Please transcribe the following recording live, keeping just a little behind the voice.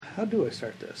How do I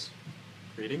start this?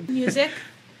 Reading? Music.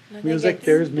 Music,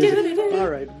 there's music. All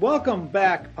right. Welcome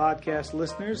back, podcast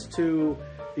listeners, to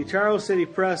the Charles City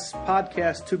Press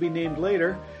podcast to be named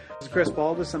later. This is Chris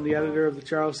Baldus. I'm the editor of the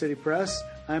Charles City Press.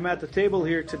 I'm at the table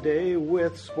here today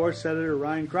with sports editor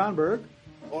Ryan Kronberg.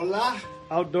 Hola.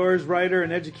 Outdoors writer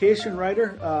and education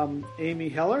writer Amy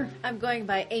Heller. I'm going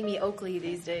by Amy Oakley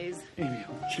these days. Amy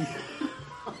Oakley.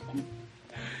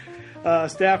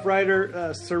 Staff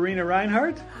writer Serena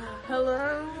Reinhardt.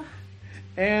 Hello.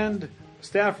 And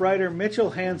staff writer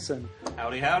Mitchell Hansen.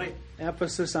 Howdy, howdy.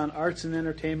 Emphasis on arts and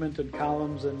entertainment and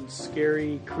columns and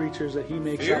scary creatures that he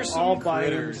makes Fearsome up all by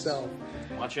critters. himself.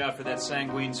 Watch out for that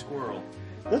sanguine squirrel.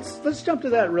 Let's jump to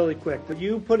that really quick.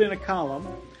 You put in a column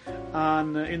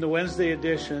in the Wednesday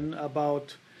edition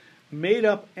about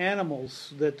made-up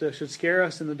animals that should scare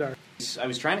us in the dark. I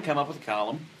was trying to come up with a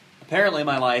column. Apparently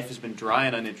my life has been dry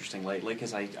and uninteresting lately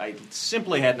because I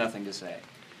simply had nothing to say.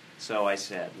 So I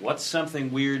said, what's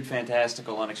something weird,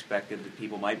 fantastical, unexpected that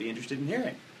people might be interested in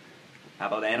hearing? How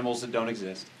about animals that don't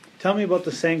exist? Tell me about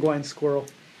the sanguine squirrel.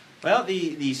 Well,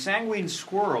 the sanguine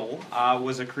squirrel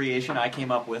was a creation I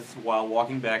came up with while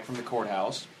walking back from the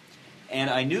courthouse.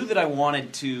 And I knew that I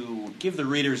wanted to give the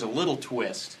readers a little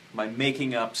twist by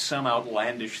making up some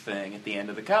outlandish thing at the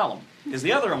end of the column. Because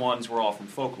the other ones were all from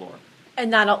folklore. And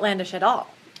not outlandish at all.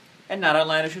 And not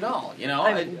outlandish at all. You know,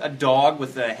 a dog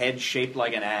with a head shaped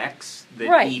like an axe that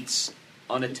Right. eats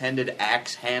unattended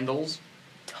axe handles.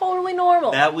 Totally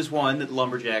normal. That was one that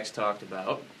lumberjacks talked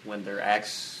about when their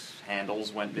axe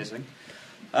handles went missing.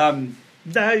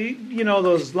 You know,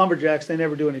 those lumberjacks, they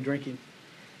never do any drinking.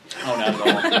 Oh, not at all.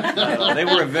 Not at all. They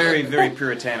were a very, very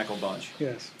puritanical bunch.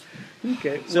 Yes.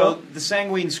 Okay. So the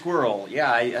sanguine squirrel,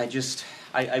 yeah,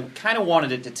 I kind of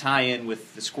wanted it to tie in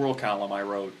with the squirrel column I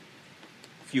wrote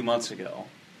a few months ago.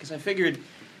 Because I figured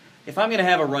if I'm going to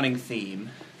have a running theme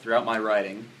throughout my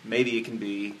writing, maybe it can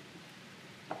be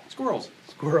squirrels.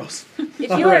 Squirrels.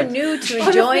 If All you are right. new to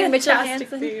enjoying Mitchell Fantastic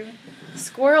Hansen, theme.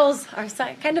 squirrels are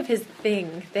kind of his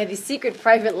thing. They have these secret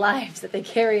private lives that they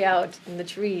carry out in the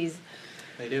trees.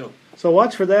 They do. So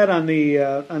watch for that on the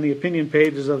opinion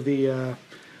pages of the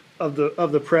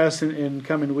press in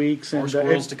coming weeks. More And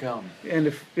squirrels to come.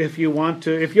 And if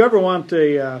you ever want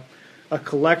a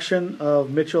collection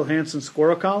of Mitchell Hansen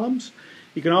squirrel columns,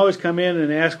 you can always come in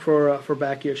and ask for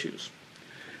back issues.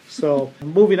 So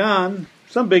moving on,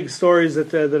 some big stories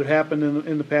that have happened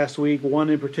in the past week.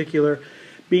 One in particular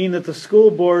being that the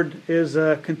school board is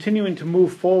continuing to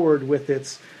move forward with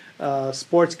its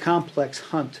sports complex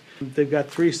hunt. They've got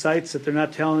 3 sites that they're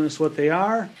not telling us what they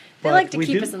are. They but like to we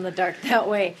keep do- us in the dark that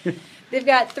way. They've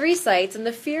got 3 sites, and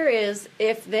the fear is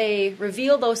if they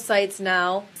reveal those sites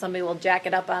now, somebody will jack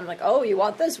it up on like, oh, you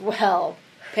want this? Well,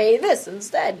 pay this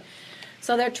instead.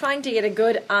 So they're trying to get a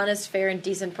good, honest, fair, and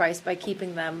decent price by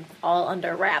keeping them all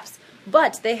under wraps.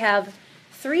 But they have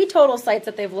 3 total sites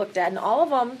that they've looked at, and all of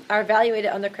them are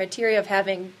evaluated on the criteria of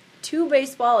having 2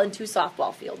 baseball and 2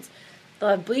 softball fields. They'll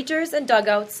have bleachers and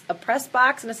dugouts, a press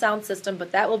box, and a sound system,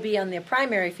 but that will be on the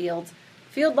primary fields.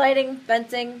 Field lighting,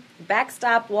 fencing,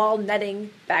 backstop wall netting,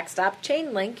 backstop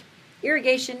chain link,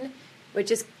 irrigation,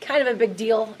 which is kind of a big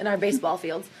deal in our baseball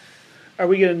fields. Are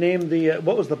we going to name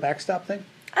what was the backstop thing?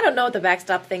 I don't know what the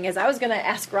backstop thing is. I was going to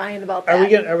ask Ryan about that.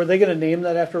 Are they going to name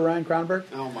that after Ryan Kronberg?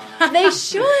 Oh my. They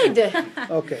should.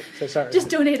 Okay, so sorry. Just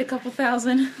donate a couple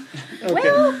thousand. Okay.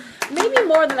 Well, maybe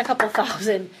more than a couple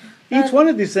thousand. Each one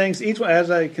of these things, as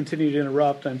I continue to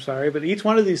interrupt, I'm sorry, but each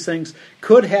one of these things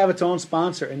could have its own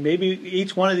sponsor, and maybe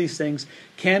each one of these things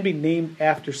can be named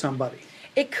after somebody.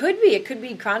 It could be. It could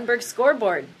be Kronberg's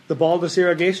scoreboard. The Baldus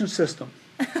irrigation system.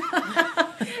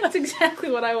 That's exactly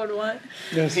what I would want.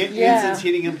 Yes. Hansen's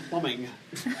Heating and Plumbing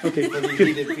Okay. for the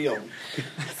heated field.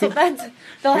 So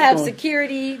they'll have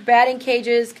security, batting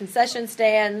cages, concession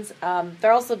stands.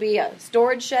 There'll also be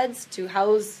storage sheds to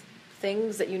house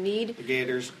things that you need. The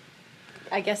Gators,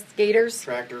 I guess gators.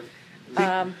 tractor.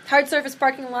 Hard surface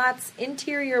parking lots,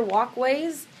 interior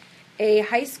walkways, a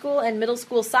high school and middle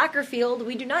school soccer field.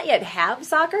 We do not yet have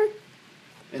soccer.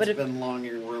 It's But been long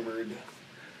and rumored.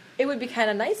 It would be kind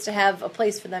of nice to have a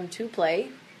place for them to play.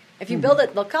 If you build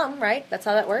it, they'll come, right? That's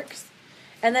how that works.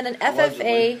 And then an FFA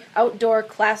Allegedly. outdoor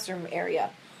classroom area,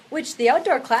 which the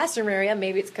outdoor classroom area,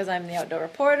 maybe it's because I'm the outdoor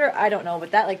reporter, I don't know, but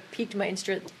that piqued my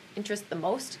interest the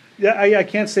most. Yeah, I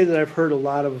can't say that I've heard a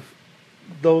lot of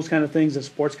those kind of things at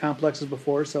sports complexes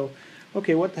before, so,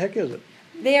 okay, what the heck is it?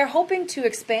 They are hoping to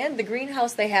expand the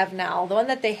greenhouse they have now. The one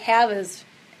that they have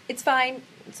it's fine.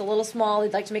 It's a little small.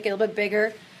 They'd like to make it a little bit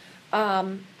bigger.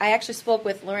 I actually spoke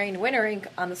with Lorraine Winterink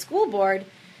on the school board,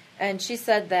 and she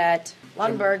said that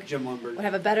Lundberg Jim Lundberg. would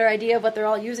have a better idea of what they're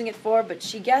all using it for, but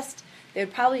she guessed they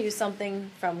would probably use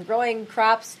something from growing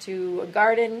crops to a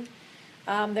garden.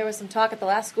 There was some talk at the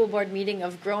last school board meeting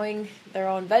of growing their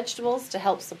own vegetables to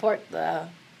help support the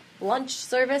lunch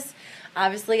service.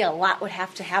 Obviously, a lot would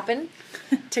have to happen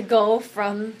to go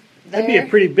from there. That'd be a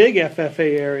pretty big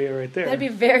FFA area right there. That'd be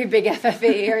a very big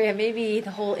FFA area. Maybe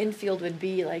the whole infield would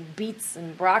be like beets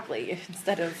and broccoli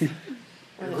instead of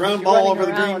Ground ball over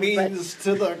the running green around, beans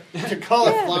to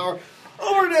cauliflower.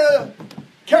 Over to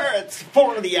carrots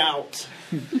for the out.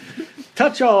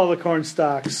 Touch all the corn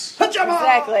stalks. Touch 'em all.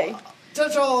 Exactly.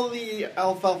 Touch all the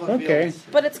alfalfa Okay. fields.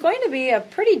 But it's going to be a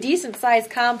pretty decent sized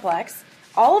complex.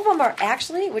 All of them are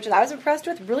actually, which I was impressed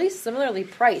with, really similarly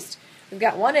priced. We've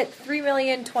got one at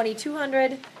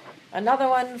 $3,220,000. Another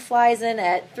one flies in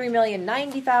at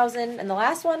 $3,090,000, and the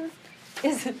last one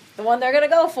is the one they're going to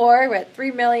go for. We're at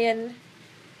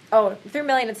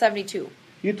 $3,072,000.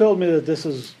 You told me that this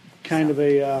is kind of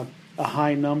a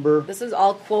high number. This is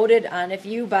all quoted on if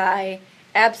you buy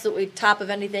absolutely top of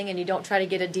anything and you don't try to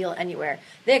get a deal anywhere.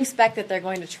 They expect that they're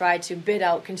going to try to bid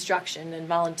out construction and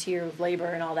volunteer labor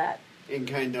and all that.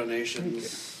 In-kind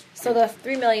donations. So the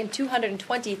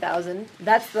 $3,220,000,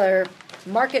 that's their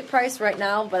market price right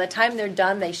now. By the time they're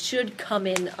done, they should come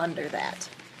in under that.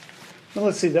 Well,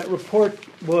 let's see. That report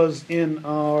was in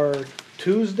our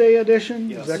Tuesday edition.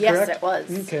 Yes. Is that Yes, correct? it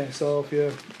was. Okay, so if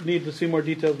you need to see more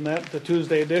details than that, the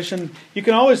Tuesday edition. You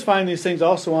can always find these things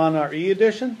also on our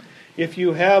e-edition. If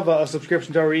you have a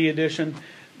subscription to our e-edition,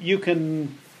 you can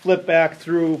flip back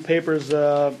through papers.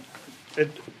 The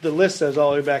list says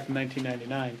all the way back to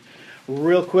 1999.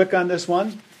 Real quick on this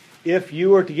one, if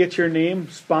you were to get your name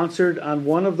sponsored on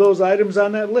one of those items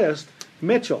on that list,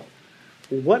 Mitchell,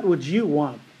 what would you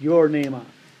want your name on?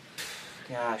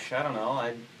 Gosh, I don't know.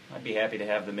 I'd be happy to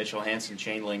have the Mitchell Hansen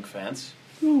chain link fence.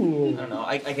 Ooh. I don't know.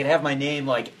 I could have my name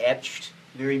like etched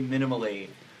very minimally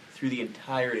through the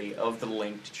entirety of the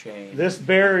linked chain. This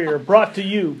barrier brought to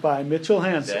you by Mitchell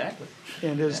Hansen Exactly.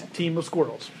 and his team of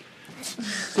squirrels.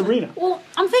 Serena. Well,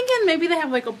 I'm thinking maybe they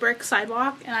have like a brick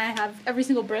sidewalk, and I have every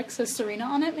single brick says Serena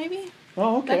on it. Maybe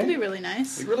Oh, that could be okay. really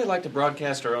nice. We'd really like to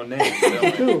broadcast our own names. don't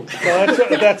we? Too.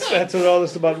 So that's what all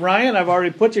this is about. Ryan, I've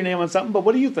already put your name on something, but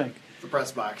what do you think? The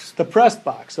press box. The press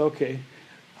box. Okay.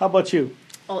 How about you?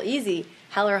 Well, easy.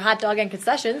 Heller hot dog and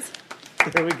concessions.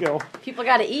 There we go. People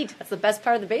got to eat. That's the best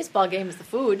part of the baseball game is the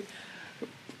food.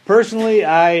 Personally,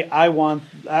 I'd want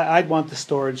the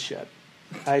storage shed.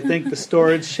 I think the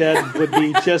storage shed would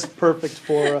be just perfect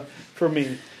for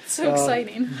me. So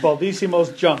exciting.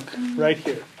 Baldissimo's junk right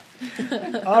here.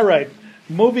 All right,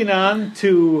 moving on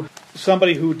to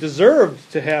somebody who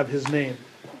deserved to have his name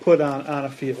put on a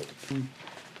field.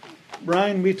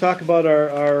 Ryan, we talked about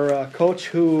our coach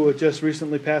who just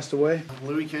recently passed away.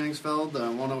 Louis Koenigsfeld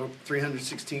won over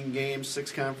 316 games,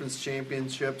 6 conference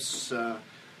championships,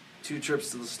 2 trips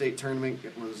to the state tournament.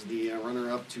 It was the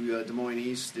runner-up to Des Moines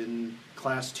East in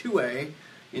Class 2A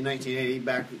in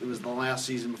 1980. It was the last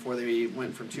season before they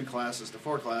went from 2 classes to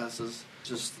 4 classes.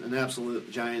 Just an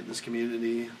absolute giant in this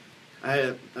community.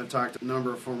 I've talked to a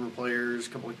number of former players,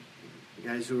 a couple of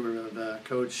guys who have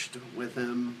coached with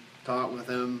him, taught with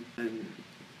him, and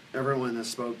everyone has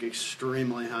spoke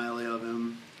extremely highly of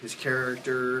him. His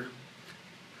character,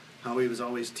 how he was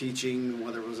always teaching,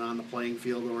 whether it was on the playing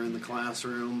field or in the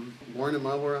classroom. Born in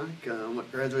Mull Rock,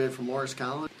 graduated from Loras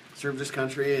College, served his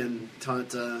country and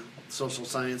taught social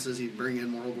sciences. He'd bring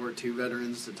in World War II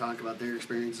veterans to talk about their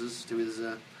experiences to his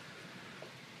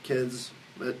kids.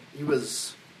 But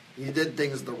he did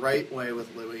things the right way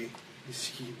with Louis.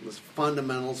 He was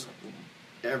fundamentals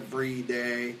every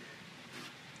day.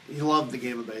 He loved the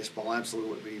game of baseball,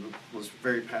 absolutely. He was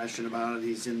very passionate about it.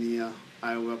 He's in the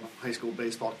Iowa High School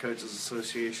Baseball Coaches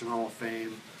Association Hall of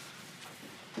Fame.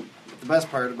 The best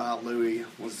part about Louis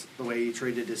was the way he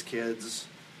treated his kids.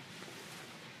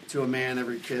 To a man,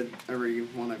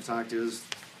 everyone I've talked to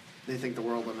they think the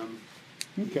world of him.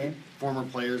 Okay. Former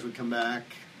players would come back.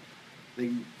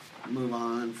 They move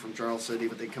on from Charles City,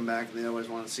 but they come back and they always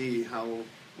want to see how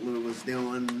Louis was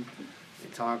doing. They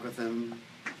talk with him.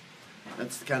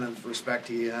 That's the kind of respect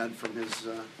he had from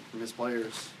his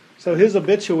players. So his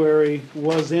obituary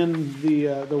was in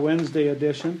the Wednesday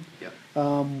edition. Yep.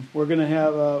 We're going to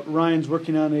have Ryan's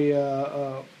working on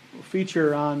a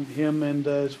feature on him and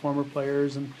his former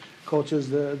players and coaches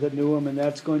that knew him, and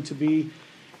that's going to be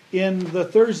in the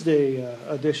Thursday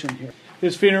edition here.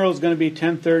 His funeral is going to be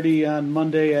 10:30 on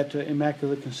Monday at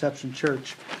Immaculate Conception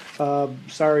Church.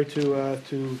 Sorry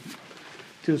to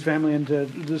his family and to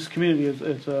this community.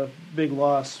 It's a big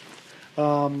loss.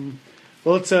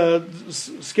 Well,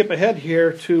 let's skip ahead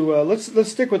here to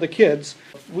let's stick with the kids.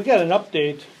 We got an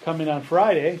update coming on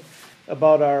Friday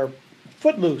about our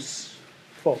Footloose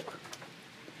folk.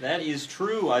 That is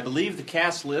true. I believe the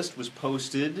cast list was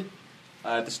posted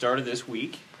at the start of this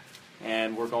week,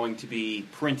 and we're going to be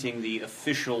printing the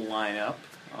official lineup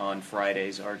on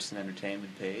Friday's Arts and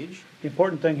Entertainment page. The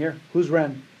important thing here: who's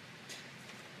Ren?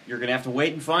 You're going to have to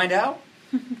wait and find out.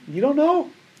 You don't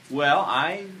know. Well,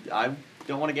 I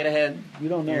don't want to get ahead. You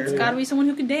don't know. Here. It's got to be someone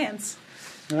who can dance.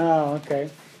 Oh, okay.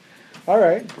 All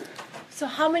right. So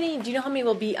do you know how many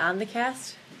will be on the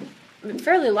cast? I mean,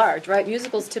 fairly large, right?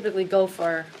 Musicals typically go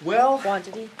for Well,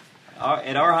 quantity.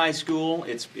 at our high school,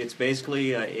 it's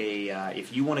basically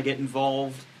if you want to get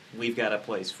involved, we've got a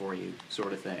place for you,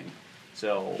 sort of thing.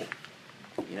 So,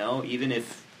 even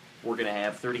if we're going to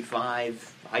have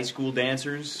 35 high school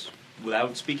dancers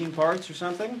without speaking parts or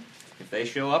something, if they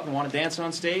show up and want to dance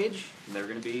on stage, they're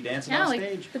going to be dancing on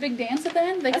stage. The big dance at the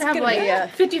end. They That's could have a good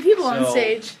idea. 50 people on So-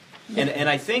 stage. And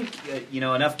I think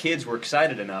enough kids were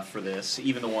excited enough for this,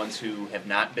 even the ones who have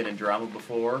not been in drama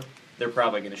before. They're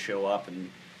probably going to show up,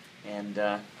 and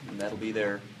that'll be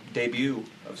their debut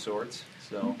of sorts.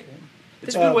 So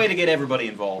it's a good way to get everybody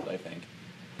involved, I think.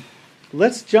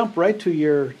 Let's jump right to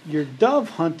your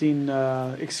dove hunting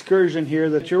excursion here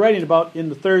that you're writing about in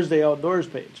the Thursday Outdoors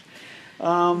page.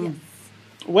 Yes.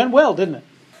 Went well, didn't it?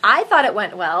 I thought it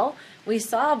went well. We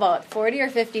saw about 40 or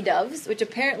 50 doves, which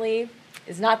apparently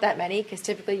is not that many because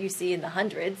typically you see in the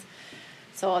hundreds.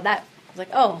 So that I was like,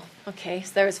 oh, okay.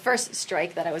 So there was first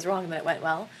strike that I was wrong that it went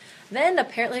well. Then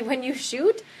apparently when you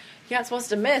shoot, you're not supposed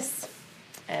to miss,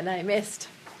 and I missed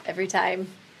every time.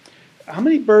 How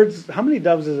many doves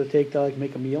does it take to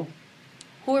make a meal?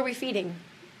 Who are we feeding?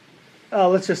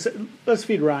 Let's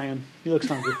feed Ryan. He looks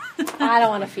hungry. I don't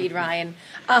want to feed Ryan.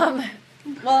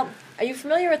 Well, are you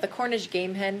familiar with the Cornish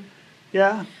game hen?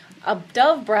 Yeah. A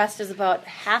dove breast is about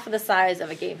half of the size of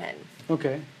a game hen.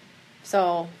 Okay.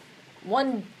 So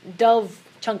one dove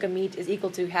chunk of meat is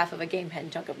equal to half of a game hen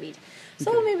chunk of meat.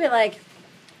 So Okay. maybe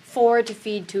 4 to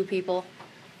feed 2 people.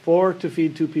 4 to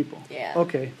feed 2 people. Yeah.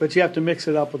 Okay, but you have to mix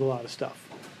it up with a lot of stuff.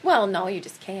 Well, no, you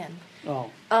just can. Oh.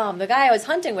 The guy I was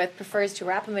hunting with prefers to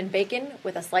wrap them in bacon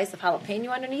with a slice of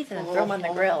jalapeno underneath and then throw them on the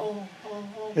grill.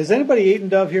 Has anybody eaten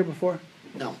dove here before?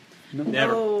 No.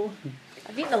 Never. Oh.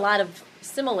 I've eaten a lot of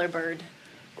similar bird.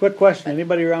 Quick question.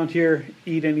 Anybody around here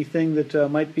eat anything that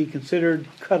might be considered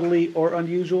cuddly or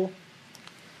unusual?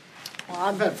 Well,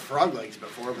 I've had frog legs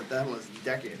before, but that was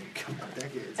decades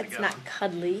it's ago. not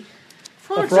cuddly.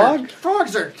 Frogs frog?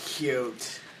 Frogs are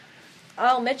cute.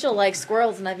 Oh, Mitchell likes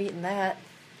squirrels, and I've eaten that.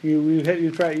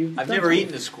 You try. I've never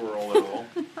eaten a squirrel at all,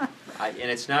 and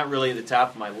it's not really at the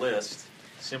top of my list,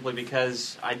 simply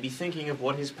because I'd be thinking of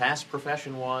what his past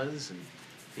profession was, and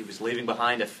he was leaving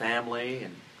behind a family.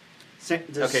 And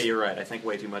okay, you're right. I think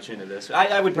way too much into this.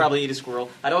 I would probably eat a squirrel.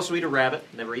 I'd also eat a rabbit.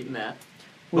 Never eaten that.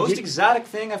 Most exotic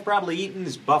thing I've probably eaten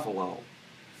is buffalo.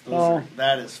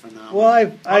 That is phenomenal.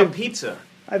 Well, On pizza.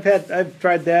 I've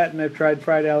tried that, and I've tried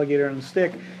fried alligator on the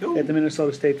stick Ooh. at the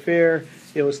Minnesota State Fair.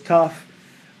 It was tough.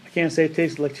 I can't say it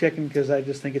tasted like chicken because I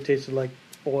just think it tasted like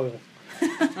oil.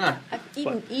 I've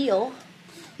eaten eel.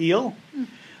 Eel?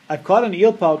 I've caught an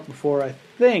eel pout before. I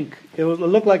think it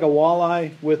looked like a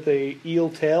walleye with a eel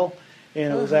tail,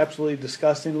 and it was absolutely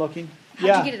disgusting looking.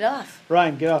 How'd you get it off?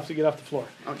 Ryan, get off the floor.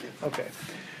 Okay. Okay.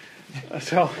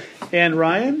 And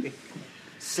Ryan?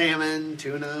 Salmon,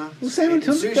 tuna. Well, salmon,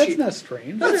 tuna, sushi. that's not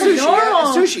strange. That's sushi.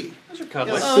 normal. Sushi. Those are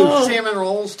cuddly. Salmon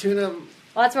rolls, tuna.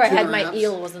 Well, that's where I had Tuna my wraps.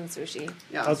 eel was in sushi.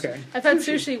 Yeah. Okay. I've had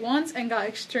sushi once and got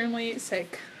extremely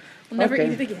sick. Will never Okay.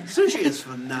 eat it again. Sushi is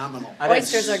phenomenal. I've had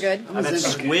Oysters are good. I've had Okay.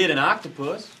 squid and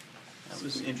octopus. That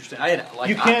was interesting. I had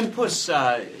You can- octopus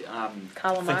Calamari?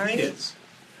 fajitas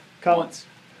Col- once.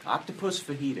 Octopus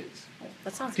fajitas.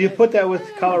 That sounds Do you good. put that with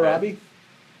kohlrabi?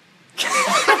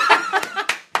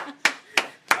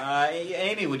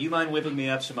 Amy, would you mind whipping me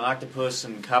up some octopus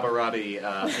and kabarabi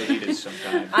fajitas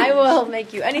sometime? I will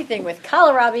make you anything with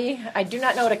kohlrabi. I do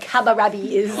not know what a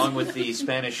kohlrabi is. Along with the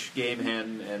Spanish game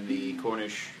hen and the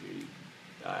Cornish.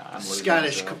 I'm losing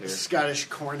myself here. Scottish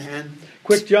corn hen.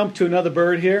 Quick jump to another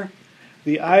bird here.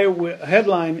 The Iowa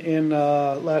headline in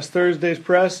last Thursday's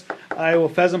press: Iowa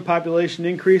pheasant population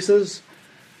increases.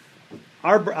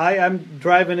 I'm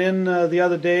driving in the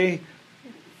other day.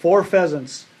 4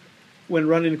 pheasants when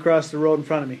running across the road in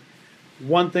front of me.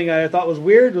 One thing I thought was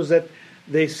weird was that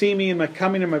they see me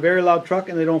coming in my very loud truck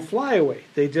and they don't fly away.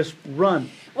 They just run,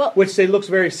 Well- which looks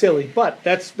very silly. But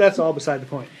that's all beside the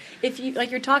point. If you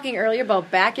you're talking earlier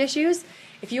about back issues,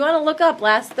 if you want to look up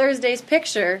last Thursday's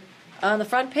picture on the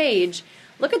front page,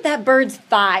 look at that bird's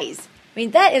thighs. I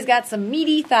mean, that has got some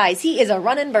meaty thighs. He is a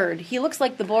running bird. He looks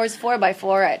like the boys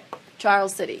 4x4 at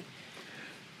Charles City.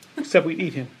 Except we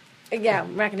eat him. Yeah,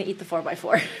 we're not going to eat the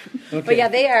 4x4. Okay. But yeah,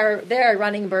 they are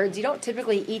running birds. You don't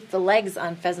typically eat the legs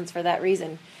on pheasants for that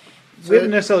reason. We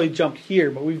haven't necessarily jumped here,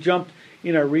 but we've jumped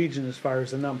in our region as far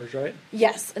as the numbers, right?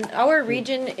 Yes, and our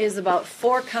region is about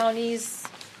 4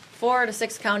 to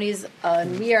 6 counties,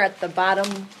 and we are at the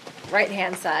bottom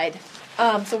right-hand side.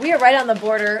 So we are right on the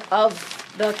border of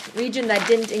the region that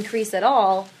didn't increase at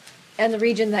all and the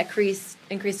region that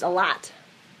increased a lot.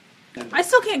 I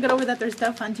still can't get over that there's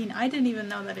dove hunting. I didn't even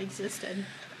know that existed.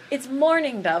 It's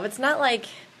mourning dove. It's not like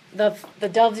the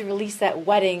doves you release at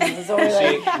weddings or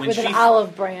like when with an she-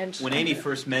 olive branch. When Amy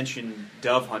first mentioned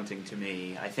dove hunting to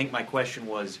me, I think my question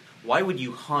was, why would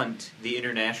you hunt the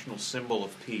international symbol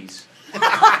of peace?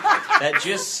 That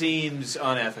just seems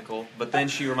unethical. But then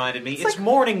she reminded me, it's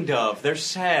mourning dove. They're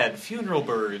sad, funeral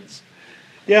birds.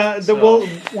 Yeah, So-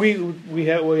 we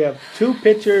have 2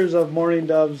 pictures of mourning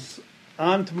doves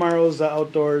on tomorrow's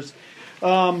outdoors.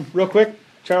 Real quick,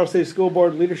 Charles City School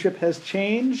Board leadership has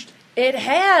changed. It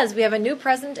has. We have a new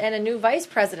president and a new vice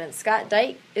president. Scott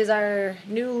Dyke is our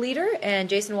new leader, and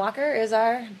Jason Walker is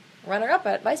our runner-up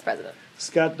at vice president.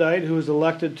 Scott Dyke, who was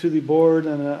elected to the board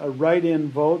on a write-in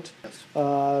vote.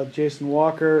 Jason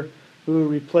Walker, who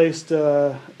replaced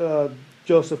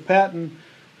Joseph Patton,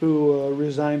 who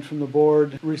resigned from the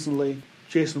board recently.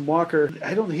 Jason Walker,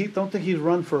 I don't think he's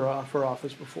run for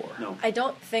office before. No. I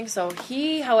don't think so.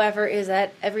 He, however, is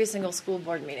at every single school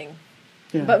board meeting.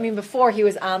 Yeah. But I mean, before he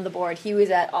was on the board, he was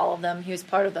at all of them. He was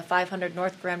part of the 500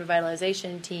 North Grand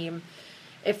Revitalization team.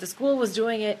 If the school was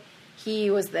doing it,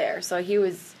 he was there. So he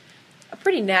was a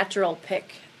pretty natural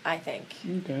pick, I think.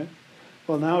 Okay.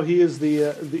 Well, now he is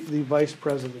the vice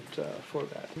president for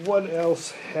that. What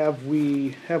else have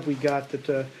we got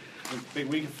that? Big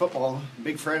week of football.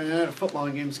 Big Friday night of football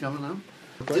games coming up.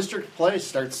 Okay. District play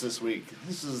starts this week.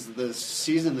 This is the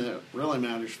season that really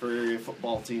matters for area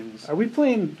football teams. Are we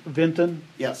playing Vinton?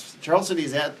 Yes, Charles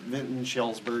City's at Vinton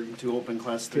Shellsburg to open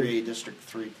Class 3A District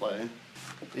 3 play.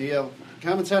 The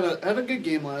Comets had a good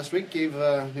game last week. Gave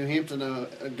New Hampton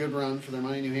a good run for their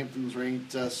money. New Hampton's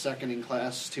ranked second in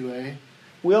Class 2A.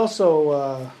 We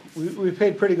also we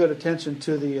paid pretty good attention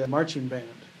to the marching band.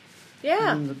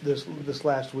 Yeah. This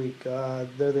last week.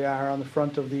 There they are on the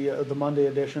front of the Monday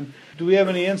edition. Do we have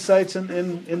any insights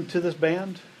into this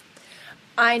band?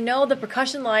 I know the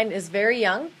percussion line is very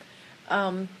young.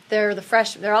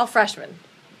 They're all freshmen.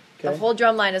 The Okay. whole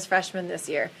drum line is freshmen this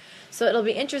year. So it'll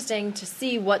be interesting to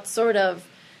see what sort of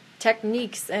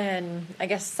techniques and, I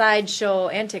guess, sideshow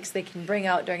antics they can bring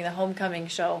out during the homecoming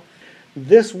show.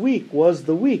 This week was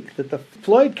the week that the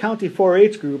Floyd County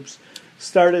 4-H groups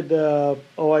started,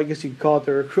 I guess you could call it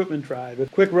the recruitment drive. A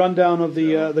quick rundown of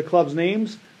the club's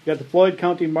names. You got the Floyd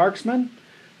County Marksmen,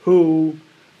 who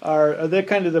they're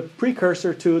kind of the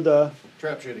precursor to the,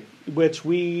 Trap shooting. which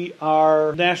we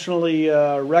are nationally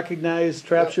recognized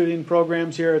trap Yep. shooting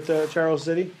programs here at Charles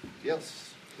City.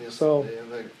 Yes. So- they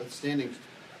have a outstanding.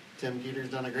 Tim Geeter's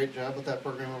done a great job with that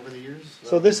program over the years.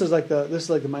 So this is like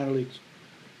the minor leagues.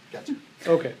 Gotcha.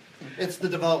 Okay. It's the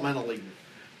developmental league.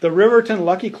 The Riverton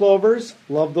Lucky Clovers,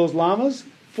 love those llamas.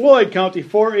 Floyd County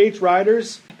 4-H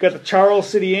Riders. Got the Charles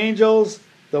City Angels,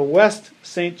 the West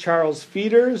St. Charles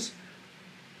Feeders,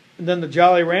 and then the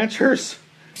Jolly Ranchers.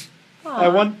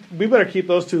 We better keep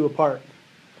those two apart.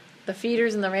 The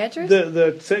feeders and the ranchers?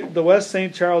 The West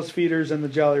St. Charles Feeders and the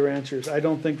Jolly Ranchers. I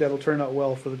don't think that'll turn out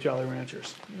well for the Jolly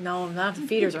Ranchers. No, not if the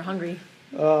feeders are hungry.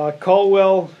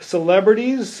 Caldwell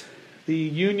Celebrities, the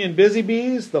Union Busy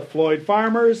Bees, the Floyd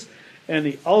Farmers, and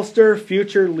the Ulster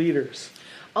Future Leaders.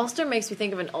 Ulster makes me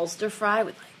think of an Ulster fry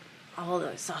with like all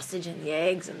the sausage and the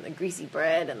eggs and the greasy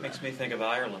bread and Makes me think of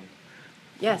Ireland.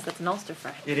 Yes, that's an Ulster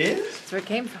fry. It is? That's where it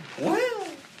came from. Well,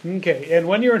 Okay, and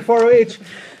when you're in 4-H,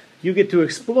 you get to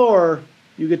explore.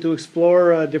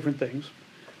 Different things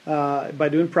by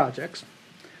doing projects.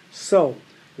 So,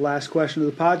 last question of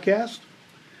the podcast.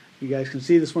 You guys can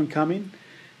see this one coming.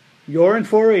 You're in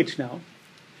 4-H now.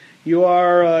 You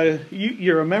are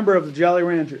you're a member of the Jolly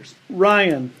Ranchers.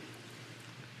 Ryan,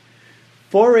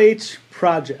 4-H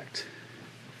project,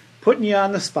 putting you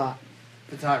on the spot.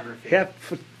 Photography.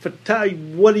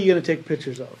 What are you going to take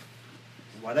pictures of?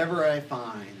 Whatever I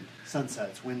find.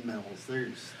 Sunsets, windmills.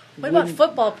 There's. What about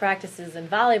football practices and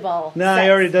volleyball? No, he sets?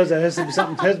 already does that. It has to be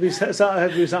something. Has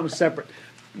to be something separate.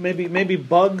 Maybe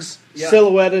bugs Yeah.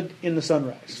 silhouetted in the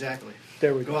sunrise. Exactly.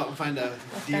 There we Go go. out and find a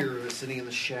deer sitting in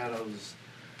the shadows,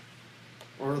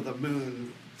 or the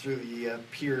moon through the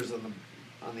piers on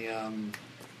the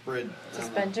bridge.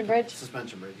 Suspension bridge?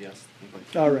 Suspension bridge, yes.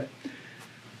 All right.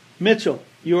 Mitchell,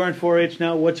 you are in 4-H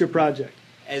now. What's your project?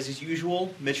 As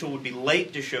usual, Mitchell would be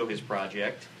late to show his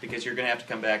project because you're going to have to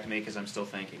come back to me because I'm still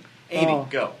thinking. Amy, Oh.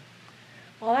 go.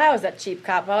 Well, that was a cheap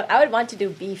cop out. I would want to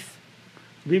do beef.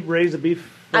 Raise a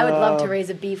beef. I would love to raise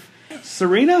a beef.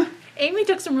 Serena? Amy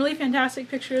took some really fantastic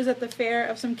pictures at the fair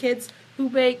of some kids who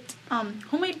baked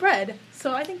homemade bread.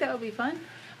 So I think that would be fun.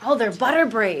 Oh, they're butter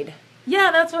braid. Yeah,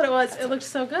 that's what it was. It looked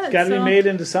so good. It's got to so. be made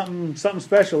into something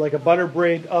special, like a butter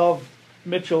braid of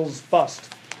Mitchell's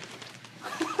bust.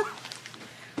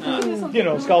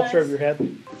 Sculpture of your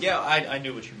head. Yeah, I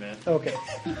knew what you meant. Okay.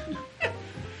 Come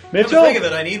to Mitchell, think of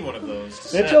it, I need one of those. to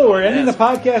set Mitchell, on we're my ending the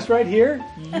desk. podcast right here.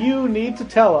 You need to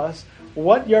tell us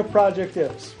what your project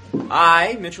is.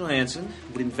 I, Mitchell Hansen,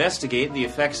 would investigate the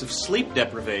effects of sleep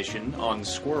deprivation on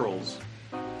squirrels.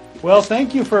 Well,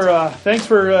 thanks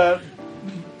for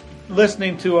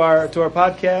listening to our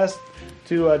podcast.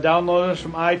 To download us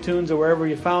from iTunes or wherever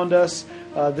you found us.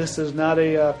 This is not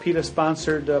a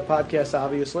PETA-sponsored podcast,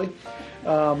 obviously.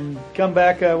 Come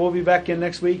back. We'll be back in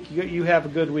next week. You have a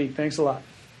good week. Thanks a lot.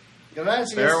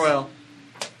 Gracias. Farewell.